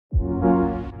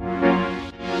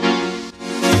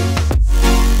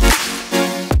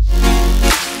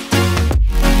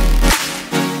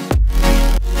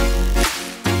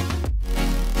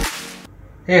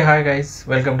Hi guys,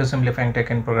 welcome to Simplifying Tech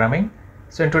and Programming.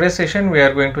 So in today's session we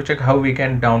are going to check how we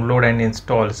can download and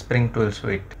install Spring Tool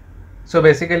Suite. So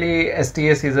basically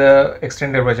STS is a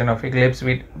extended version of Eclipse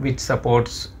which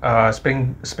supports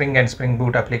Spring and Spring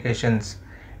Boot applications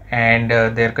and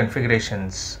their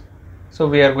configurations. So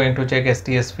we are going to check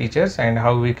STS features and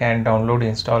how we can download,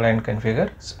 install and configure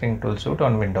Spring Tool Suite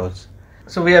on Windows.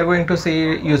 So we are going to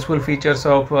see useful features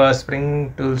of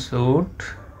Spring Tool Suite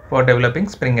for developing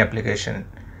Spring application.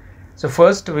 So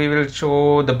first we will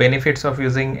show the benefits of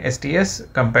using STS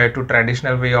compared to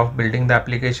traditional way of building the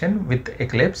application with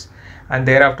Eclipse, and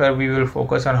thereafter we will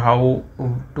focus on how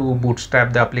to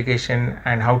bootstrap the application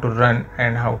and how to run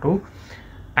and how to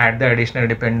add the additional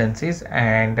dependencies,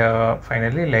 and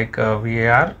finally we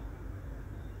are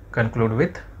conclude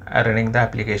with running the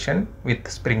application with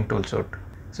Spring Tool Suite.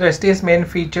 So STS main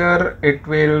feature, it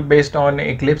will based on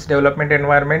Eclipse development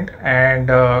environment and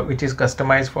which is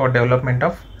customized for development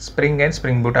of Spring and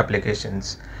Spring Boot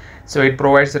applications. So it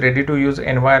provides ready to use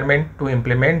environment to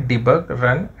implement, debug,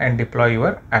 run and deploy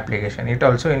your application. It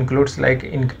also includes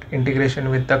integration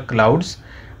with the clouds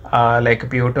like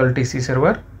Pivotal TC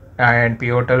server and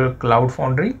Pivotal Cloud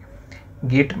Foundry,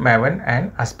 Git, Maven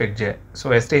and Aspect-J.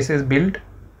 So STS is built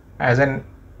as an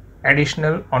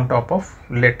additional on top of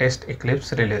latest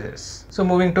Eclipse releases. So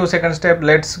moving to second step,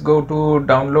 let's go to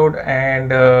download and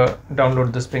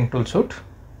download the Spring Tool Suite.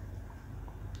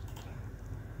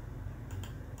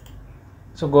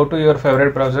 So go to your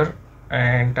favorite browser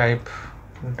and type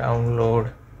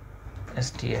download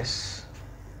STS.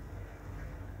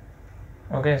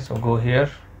 Okay, so go here.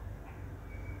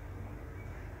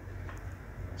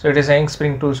 So it is saying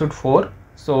Spring Tool Suite 4.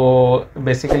 So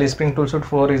basically Spring Tool Suite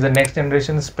 4 is the next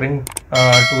generation Spring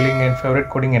tooling and favorite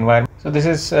coding environment. So this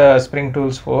is Spring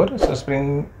Tools 4. So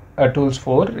Spring Tools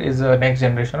 4 is the next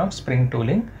generation of Spring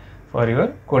tooling for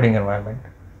your coding environment.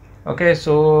 Okay,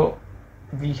 so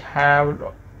we have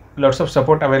lots of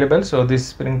support available. So this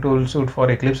Spring Tool Suite for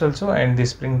Eclipse also, and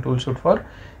this Spring Tool Suite for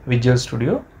Visual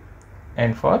Studio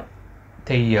and for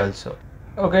THEI also.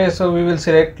 Okay, so we will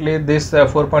select this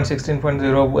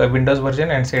 4.16.0 Windows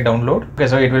version and say download. Okay,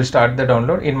 so it will start the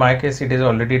download. In my case it is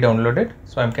already downloaded,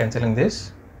 so I'm cancelling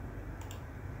this.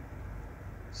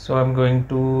 So I'm going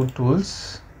to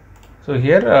tools. So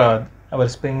here our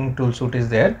Spring Tool Suite is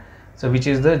there, so which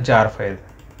is the jar file.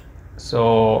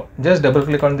 So just double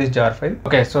click on this jar file.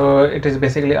 Okay, so it is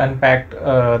basically unpacked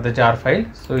the jar file.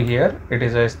 So here it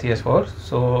is a STS4.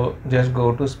 So just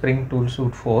go to Spring Tool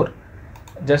Suite 4.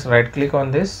 Just right click on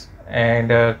this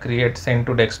and create send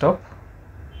to desktop.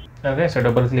 Okay, so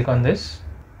double click on this.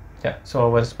 Yeah,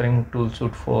 so our Spring Tool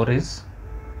Suite 4 is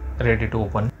ready to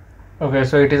open. Okay,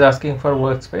 so it is asking for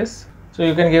workspace, so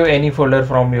you can give any folder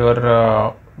from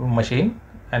your machine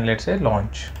and let's say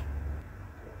launch.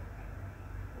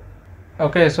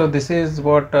 Okay, so this is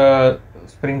what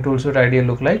Spring Tool Suite IDE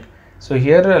look like. So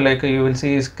here you will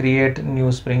see is create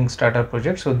new Spring starter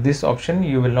project. So this option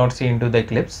you will not see into the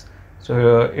Eclipse,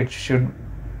 so it should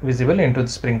visible into the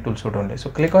Spring Tool Suite only. So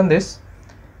click on this.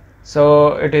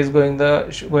 So it is going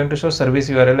to show service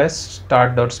URL as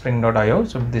start.spring.io.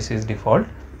 so this is default.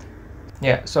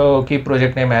 Yeah, so keep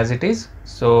project name as it is.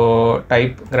 So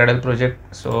type Gradle project,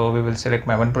 so we will select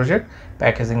Maven project,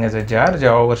 packaging as a jar,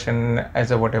 Java version as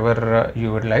a whatever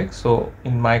you would like. So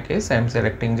in my case I am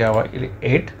selecting Java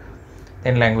 8,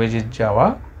 then language is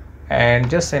Java, and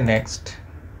just say next.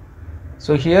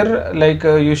 So here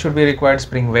you should be required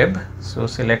Spring Web, so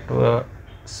select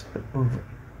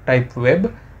type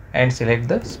web and select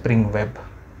the Spring Web.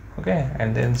 Okay,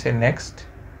 and then say next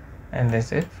and then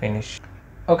say finish.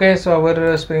 Okay, so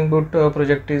our Spring Boot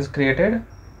project is created.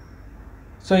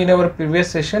 So in our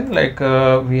previous session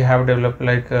we have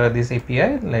developed this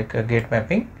API gate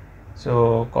mapping.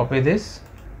 So copy this,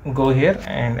 go here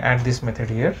and add this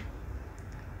method here,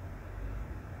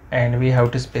 and we have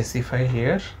to specify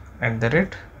here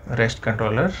 @REST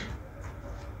controller.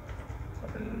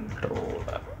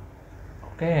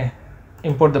 Okay,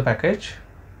 import the package.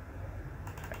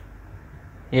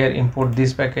 Here import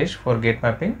this package for gate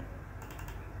mapping.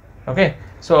 Okay,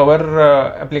 so our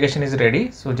application is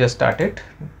ready, so just start it.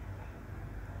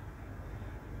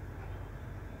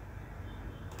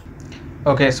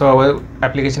 Okay, so our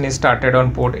application is started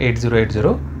on port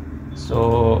 8080.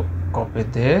 So copy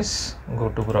this, go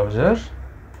to browser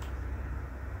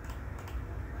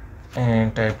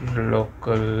and type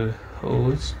localhost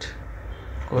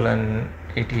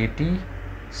 :8080/.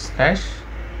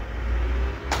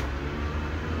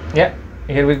 Yeah,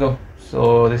 here we go.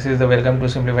 So this is the welcome to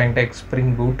Simplifying Tech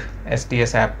Spring Boot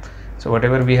STS app. So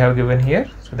whatever we have given here,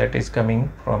 so that is coming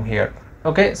from here.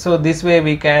 Okay, so this way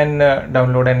we can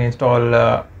download and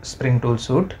install Spring Tool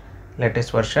Suite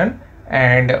latest version,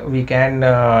 and we can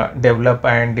develop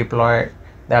and deploy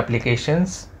the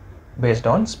applications based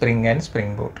on Spring and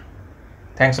Spring Boot.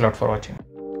 Thanks a lot for watching.